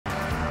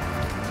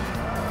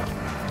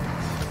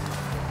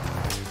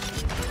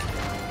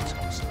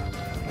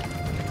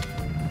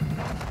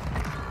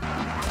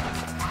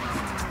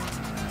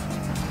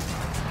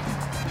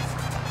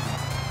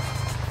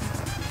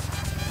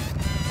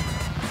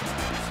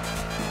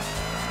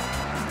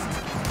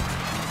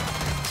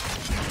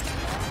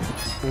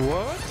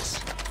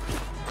What?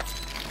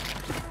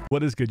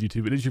 What is good,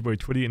 YouTube? It is your boy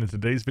Twitty, and in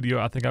today's video,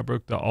 I think I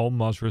broke the Al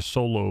Mazrah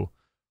solo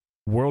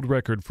world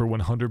record for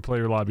 100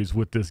 player lobbies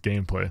with this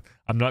gameplay.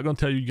 I'm not going to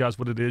tell you guys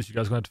what it is. You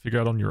guys are going to have to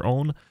figure out on your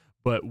own.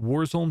 But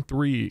Warzone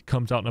 3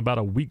 comes out in about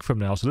a week from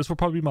now, so this will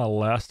probably be my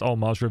last Al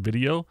Mazrah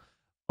video.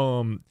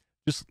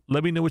 Just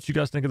let me know what you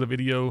guys think of the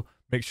video.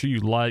 Make sure you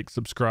like,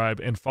 subscribe,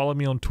 and follow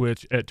me on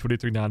Twitch at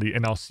Twitty390,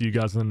 and I'll see you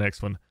guys in the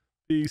next one.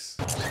 Peace.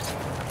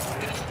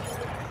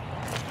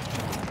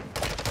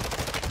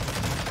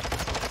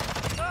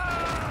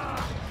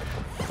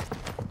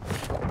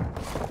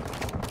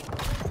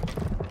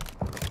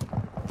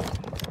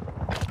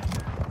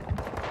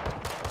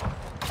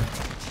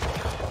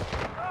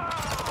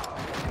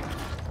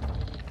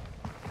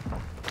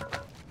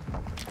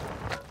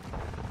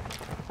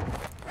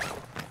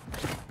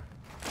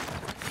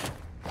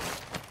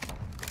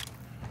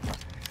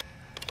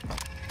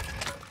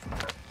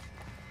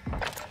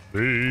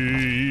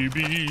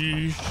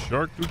 Baby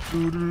shark doo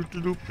doo doo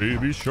doo doo,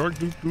 baby shark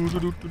doo doo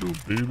doo doo doo,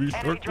 baby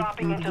shark doo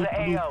doo doo doo,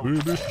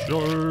 baby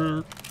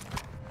shark.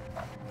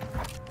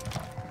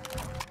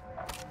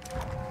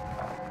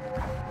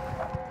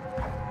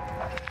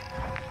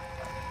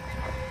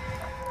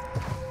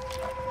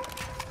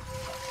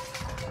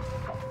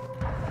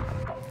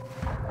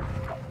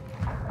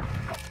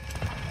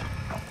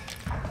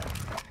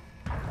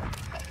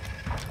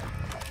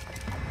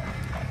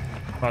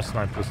 I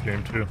sniped this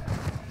game too.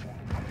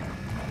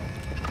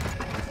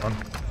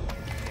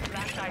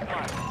 Last side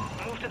mark.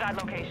 Move to that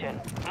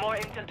location. More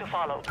intel to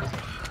follow.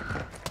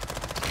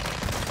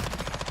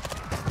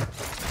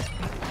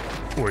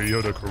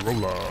 Toyota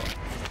Corolla.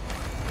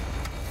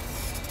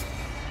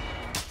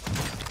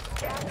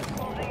 Gas is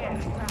closing in.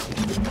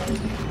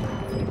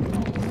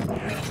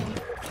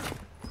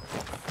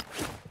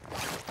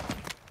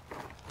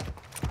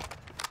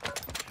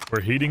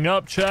 We're heating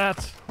up,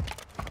 chat.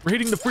 We're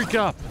heating the freak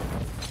up.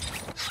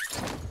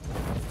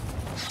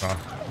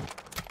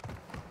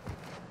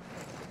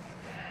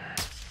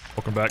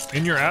 Welcome back.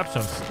 In your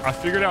absence, I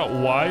figured out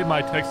why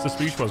my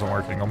text-to-speech wasn't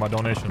working on my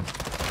donations.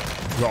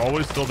 I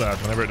always feel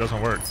bad whenever it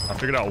doesn't work. I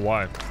figured out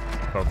why.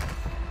 So,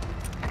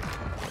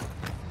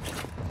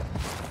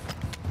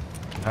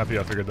 I'm happy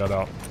I figured that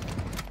out.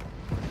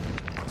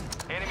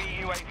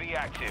 Enemy UAV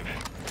active.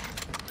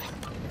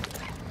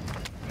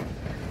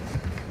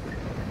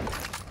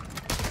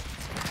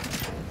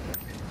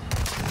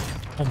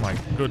 Oh my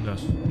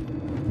goodness.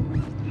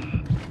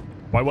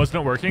 Why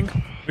wasn't it working?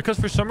 Because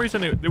for some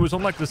reason it was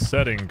on like this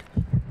setting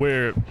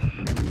where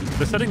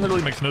the setting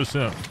literally makes no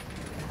sense.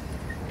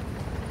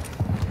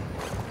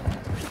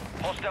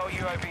 Hostile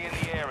UAV in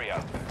the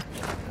area.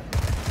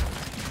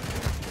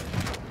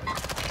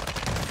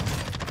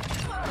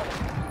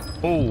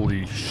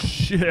 Holy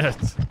shit.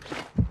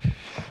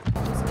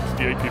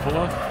 68 people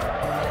left?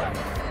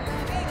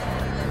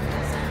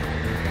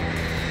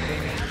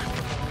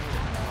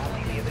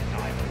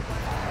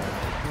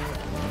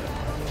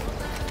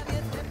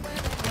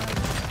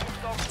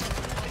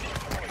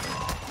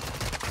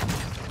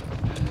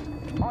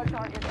 All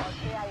targets are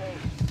KIA.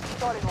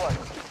 Starting work.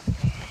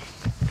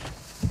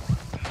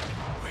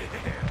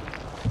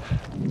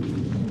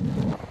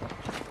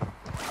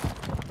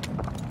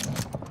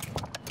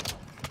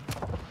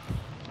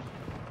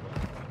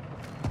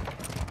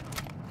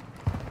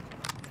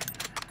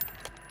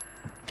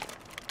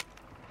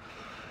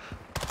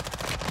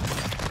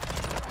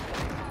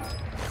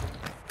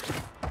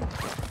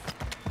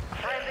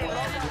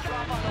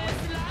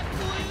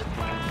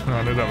 I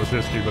knew that was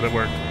risky, but it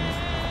worked.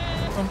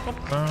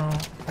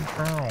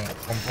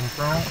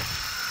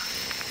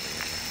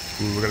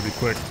 Ooh, we gotta be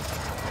quick.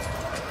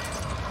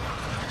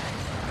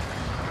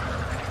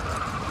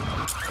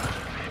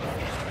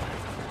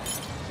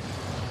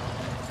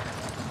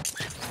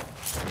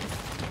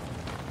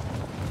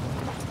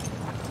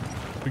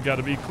 We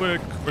gotta be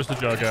quick. Where's the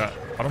jug at?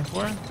 Bottom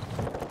floor?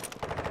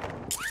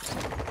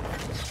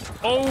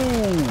 Oh!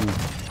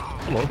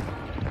 Hello.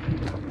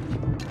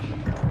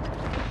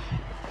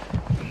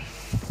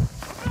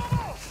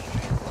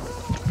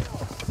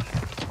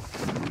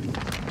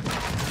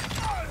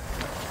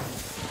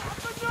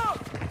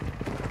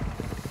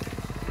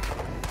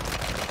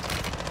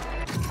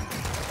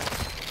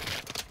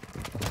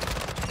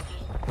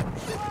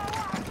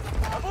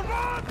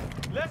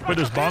 Wait,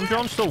 does bomb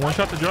drone still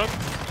one-shot the jug?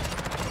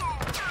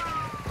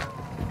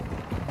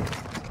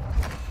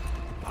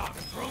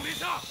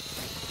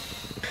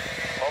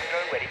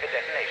 Ready for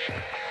detonation.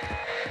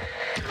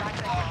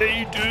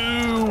 They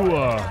do!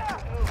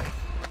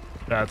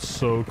 That's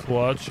so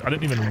clutch. I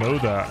didn't even know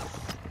that.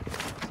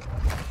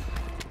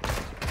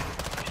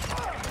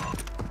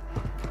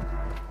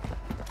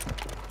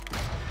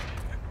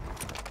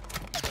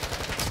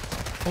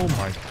 Oh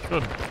my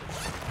goodness.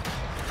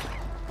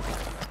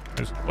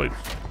 There's plates.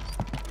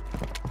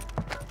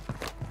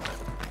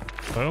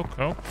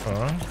 Okay.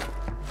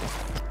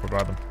 We're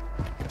by them.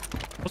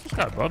 What's this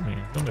guy above me?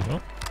 On the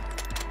hill?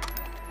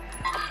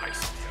 I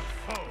see a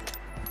foe.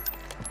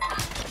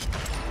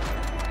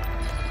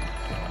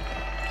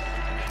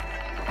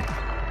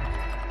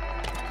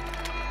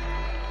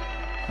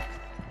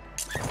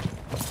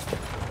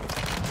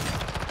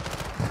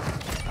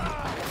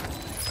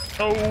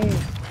 Oh,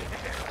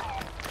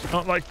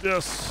 not like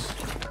this.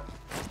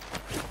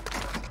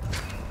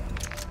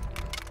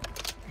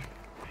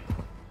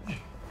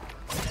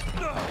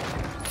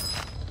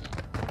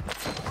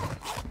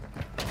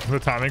 The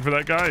timing for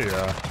that guy,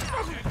 yeah,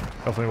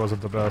 definitely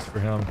wasn't the best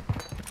for him.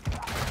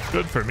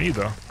 Good for me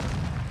though.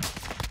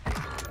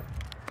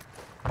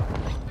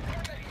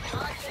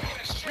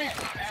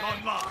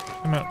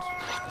 Damn it.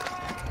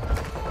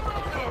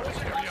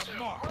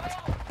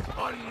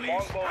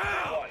 Longbow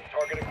 1,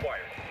 target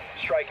acquired.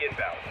 Strike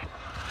inbound.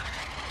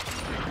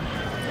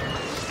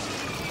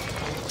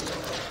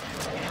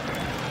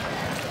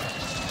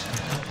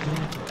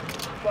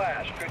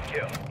 Flash, good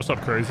kill. What's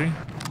up, crazy?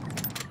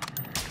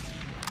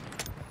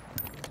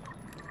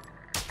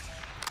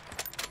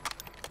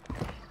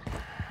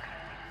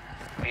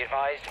 Be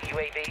advised,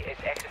 UAV is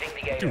exiting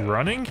the Is he AO.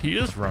 running? He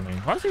is running.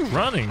 Why is he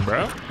running,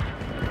 bro?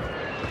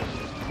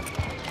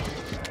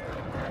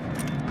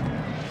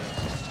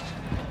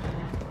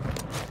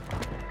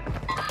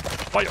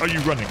 Why are you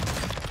running?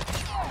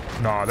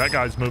 Nah, that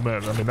guy's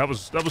movement. I mean, that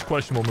was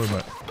questionable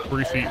movement.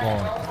 3 feet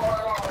long.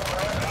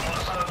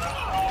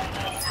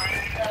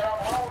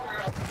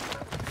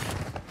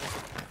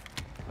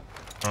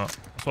 I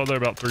saw they're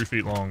about 3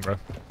 feet long, bro.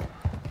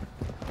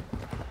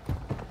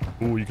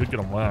 Ooh, you could get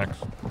them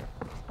waxed.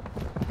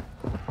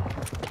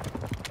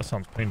 That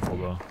sounds painful,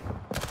 though.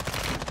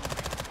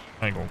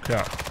 I ain't gonna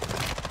cap.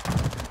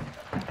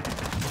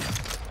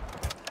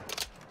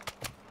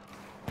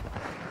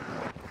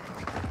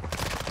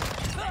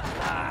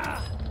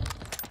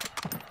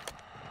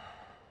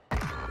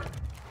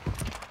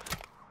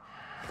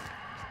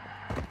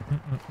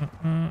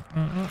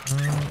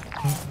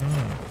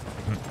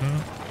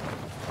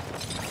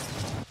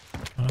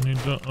 I need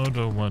the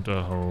other one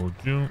to hold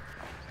you.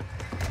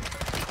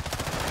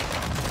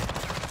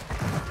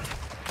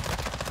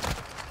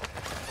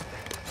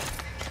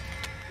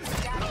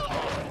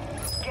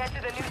 Get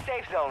to the new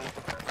safe zone.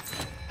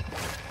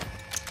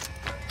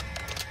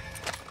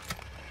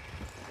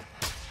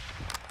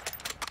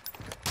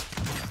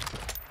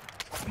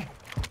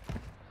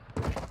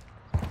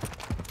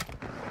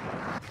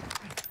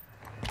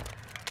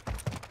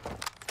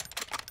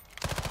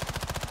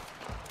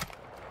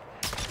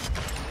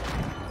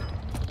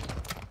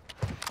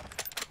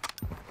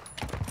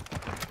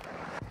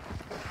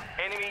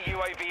 Enemy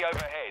UAV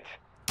overhead.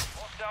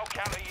 Hostile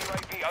counter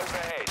UAV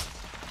overhead.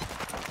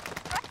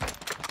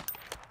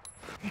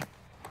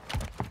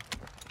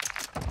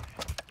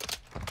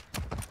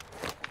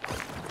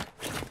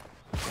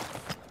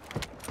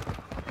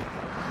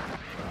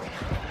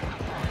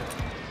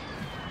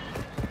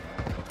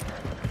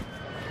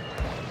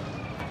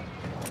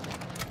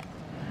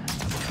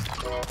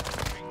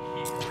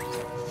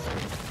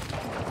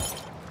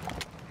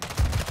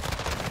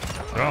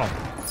 Go.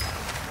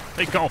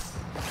 Take off.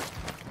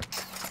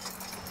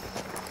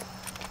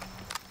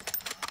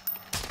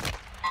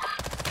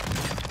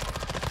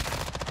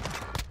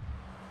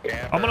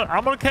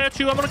 I'm gonna catch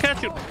you. I'm gonna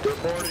catch you.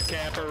 Reported,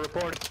 camper,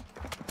 reported.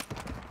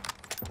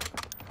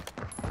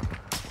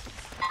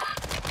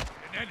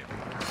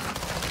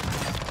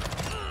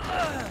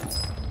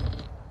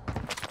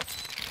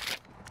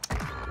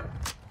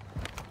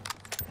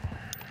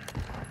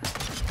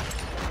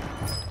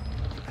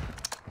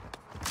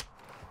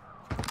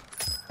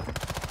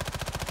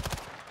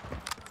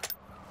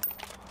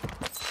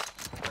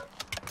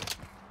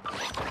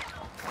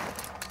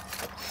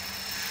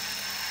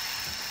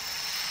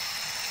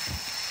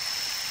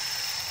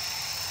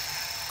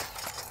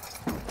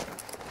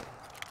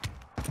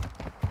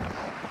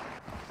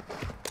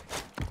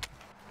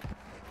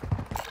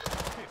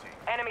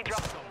 Enemy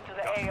dropped into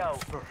the AO.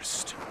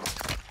 First.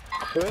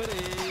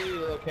 Tootie, you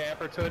little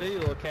camper, Tootie, you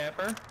little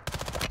camper.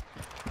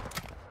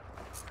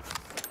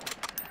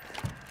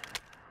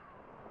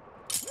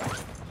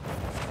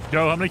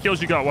 Yo, how many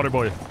kills you got,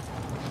 Waterboy?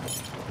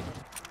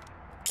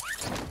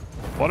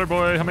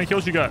 Waterboy, how many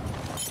kills you got?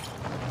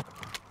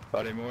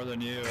 Buddy, more than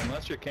you.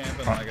 Unless you're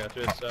camping like I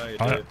just saw you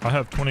do. I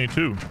have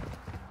 22.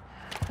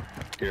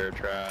 You're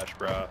trash,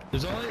 bro.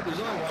 There's only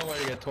one way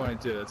to get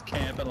 22. It's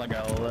camping like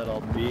a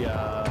little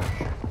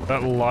biatch.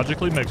 That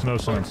logically makes no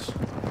sense.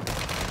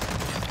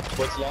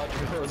 What's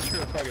logical is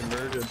you're a fucking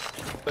virgin.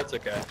 That's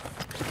okay.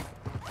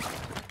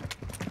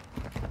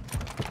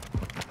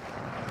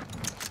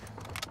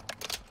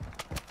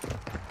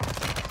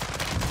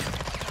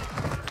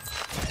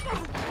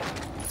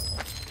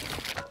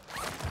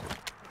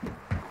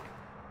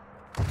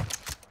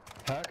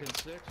 How can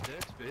 6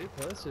 dicks be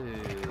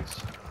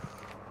pussies?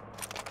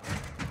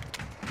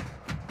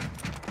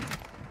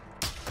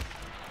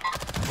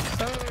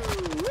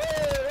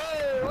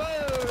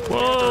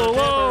 Whoa,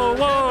 whoa,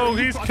 whoa!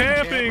 He's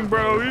camping,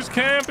 bro. He's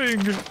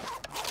camping.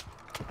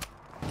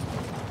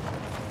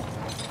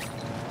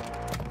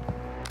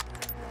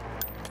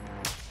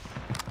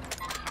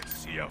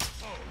 See ya.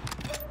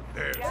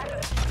 There's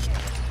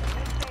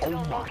Oh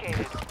my.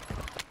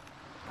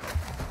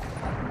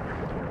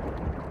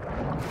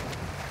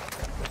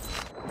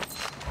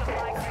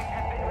 Supply crate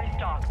has been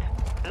restocked.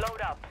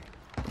 Load up.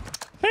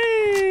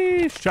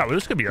 Hey! shot.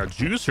 This could be a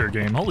juicer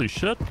game. Holy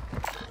shit.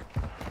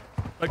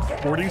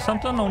 Like 40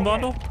 something on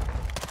bundle.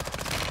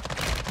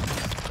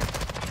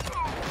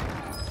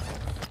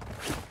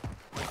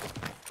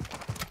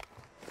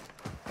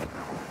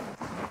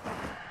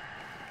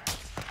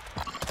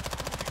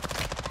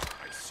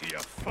 I see a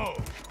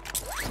foe.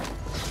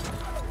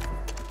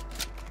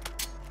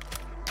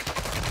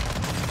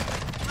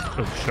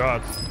 Good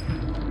shots.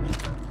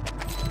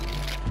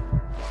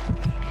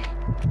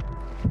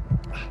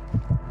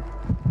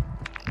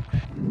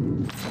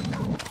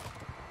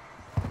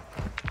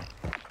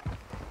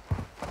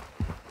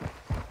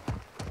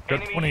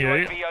 Got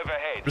 28.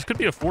 This could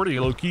be a 40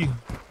 low key.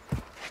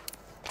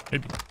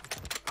 Maybe.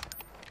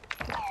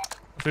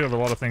 I feel a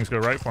lot of things go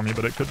right for me,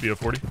 but it could be a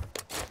 40.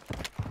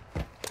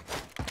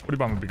 40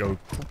 bomb would go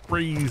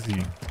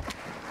crazy.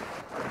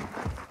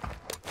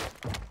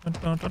 Dun,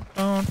 dun, dun,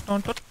 dun,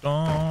 dun, dun,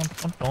 dun,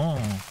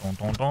 dun, dun,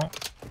 dun, dun.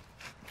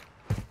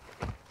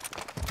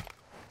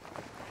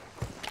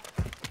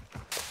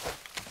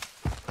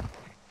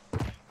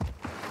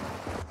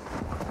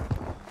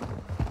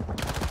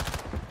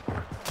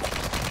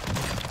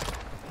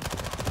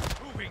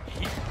 Moving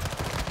here.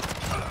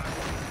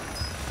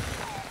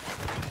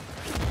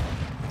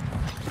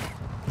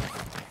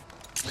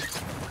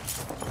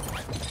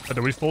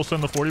 Do we full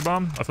send the 40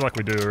 bomb? I feel like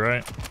we do,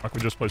 right? Like we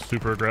just play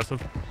super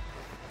aggressive.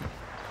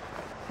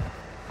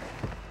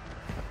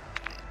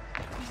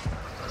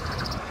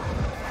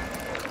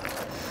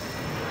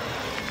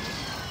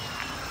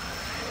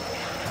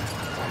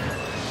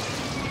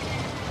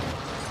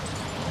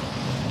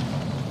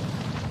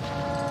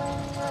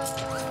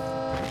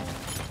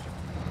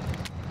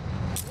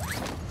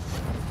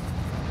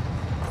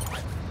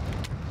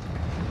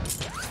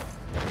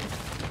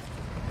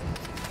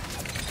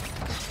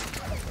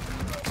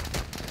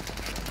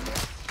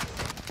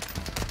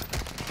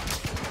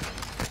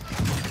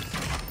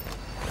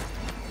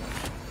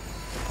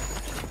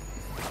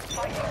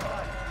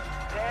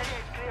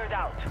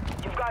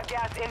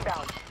 Gas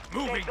inbound.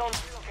 Moving. Safe zone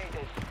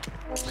relocated.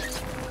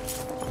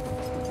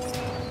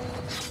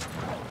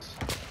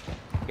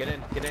 Get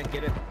in, get in,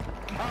 get in.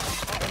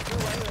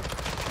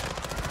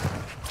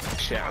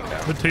 Shout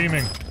out. Good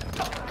teaming.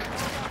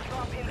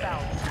 Drop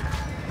inbound.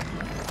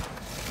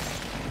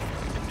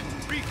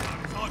 Recon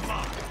is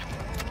online.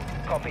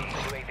 Copy.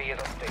 UAV is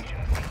on station.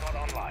 Not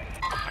online.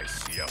 I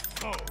see a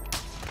foe.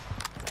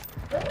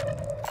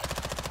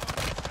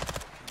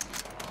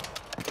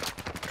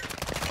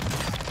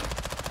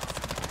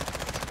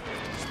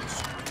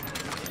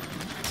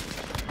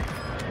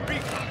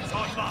 Recon is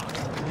online.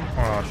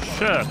 Oh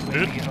shit,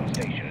 dude. UAV is on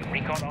station.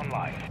 Recon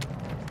online.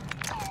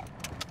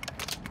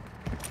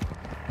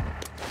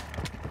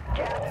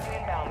 Gas is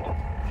inbound.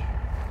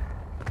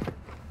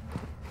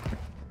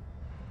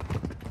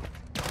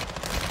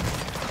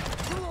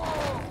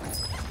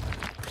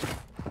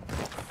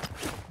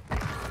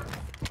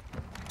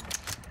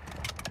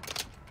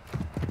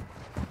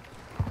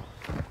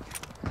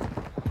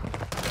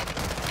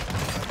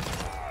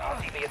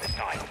 RTB at this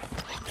time.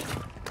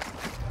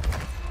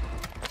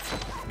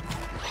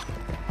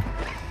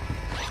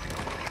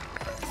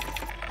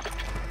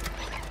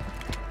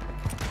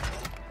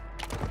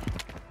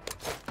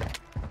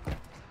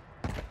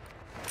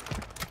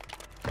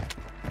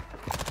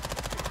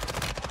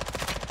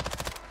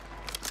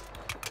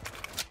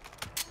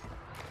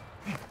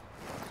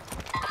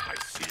 I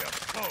see a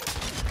foe.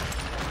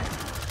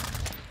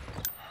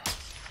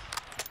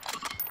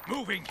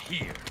 Moving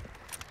here.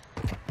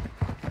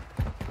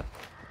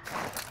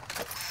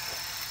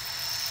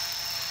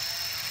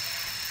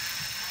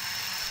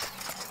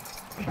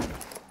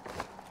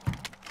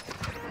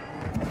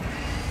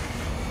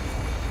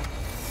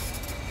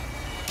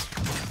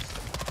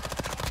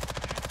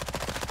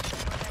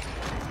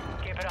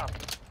 Keep it up.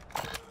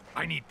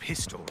 I need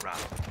pistol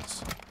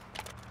rounds.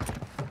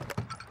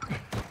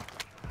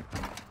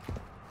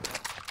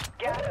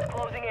 Gas is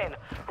closing in.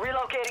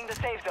 Relocating the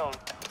safe zone.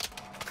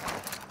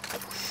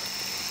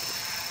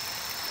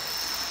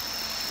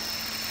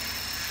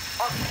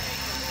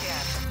 Occupation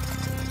scan.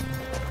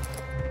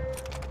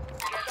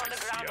 Get on the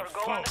ground or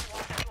go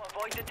underwater to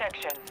avoid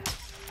detection.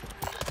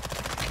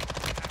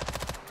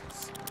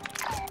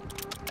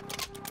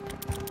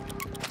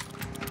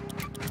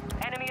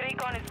 Enemy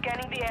recon is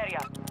scanning the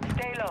area.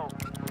 Stay low.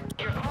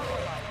 You're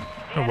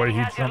compromised. The No way enemy he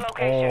has your jumped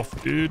location.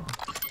 off, dude.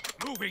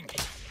 Moving.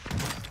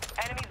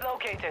 Enemies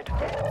located.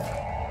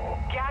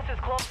 Gas is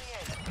closing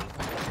in.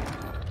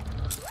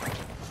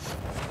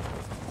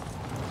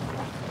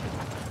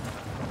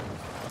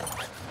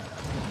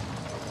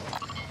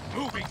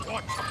 Moving.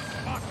 Watch.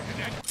 Spotted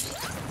an enemy.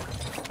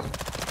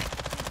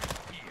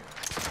 Here.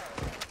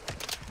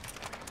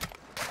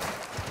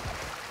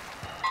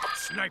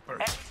 Sniper.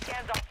 Enemy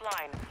scans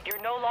offline.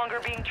 You're no longer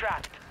being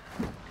tracked.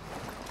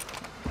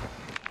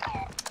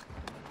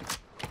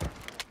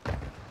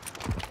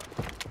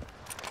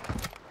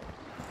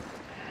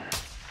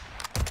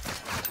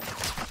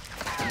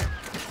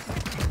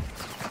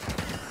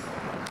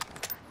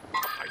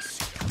 I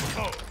see a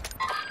foe.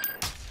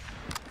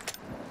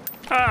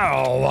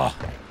 Ow!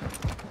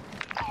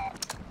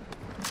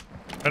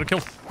 Gotta kill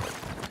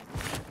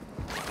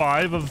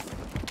 5 of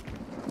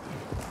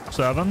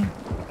 7.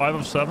 5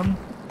 of 7.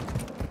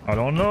 I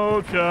don't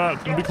know, chat.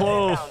 It's gonna be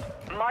close.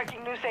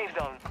 Marking new safe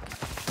zone.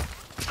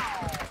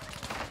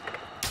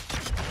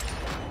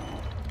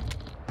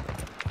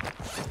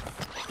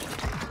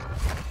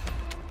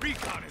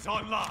 Recon is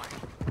online.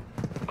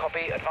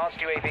 Copy. Advanced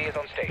UAV is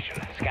on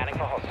station. Scanning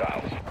for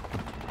hostiles.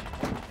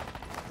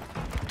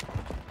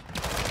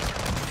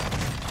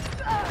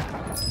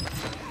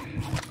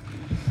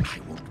 I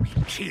won't be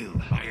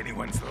killed by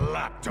anyone's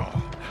lapdog.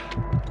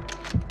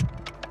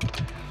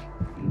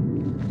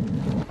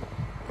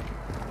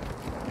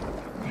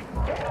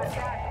 Gas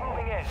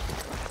moving in.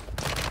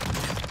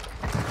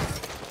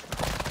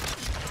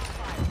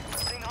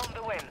 Bring home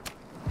the win.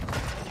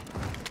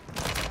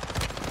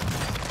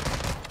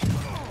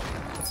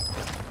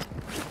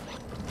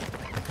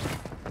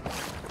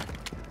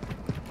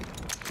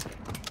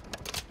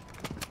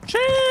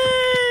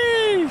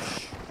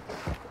 Sheesh!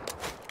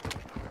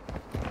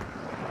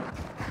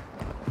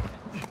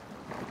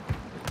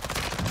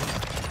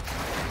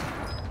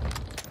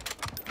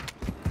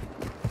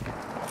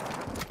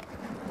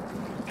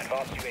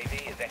 Advanced UAV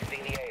is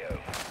exiting the AO.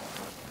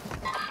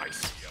 I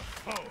see a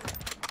foe.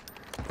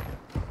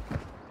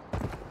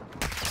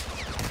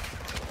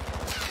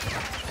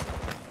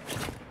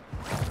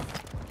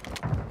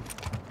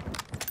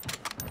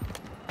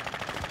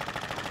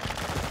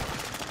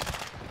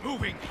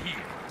 Moving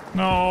here.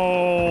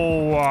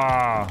 No.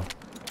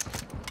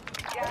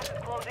 Gas is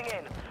closing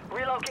in.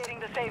 Relocating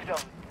the safe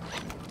zone.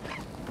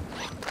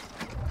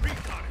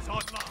 Recon is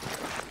online.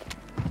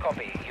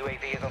 Copy.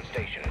 UAV is on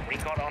station.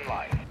 Recon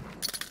online.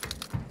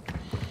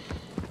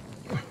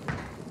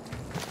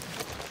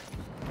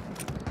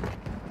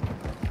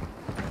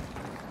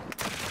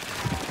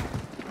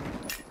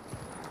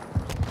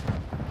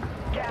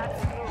 Gas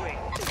is moving.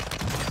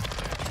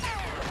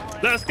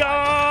 Let's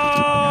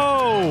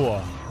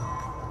go!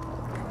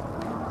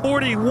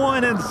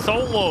 41 in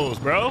solos,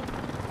 bro.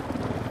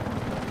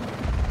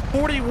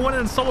 41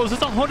 in solos.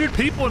 There's 100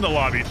 people in the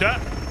lobby, chat.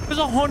 There's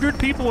 100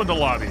 people in the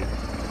lobby.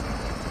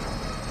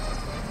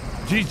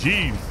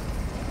 GG's.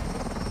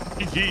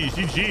 GG's.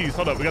 GG's.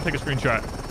 Hold up. We gotta take a screenshot.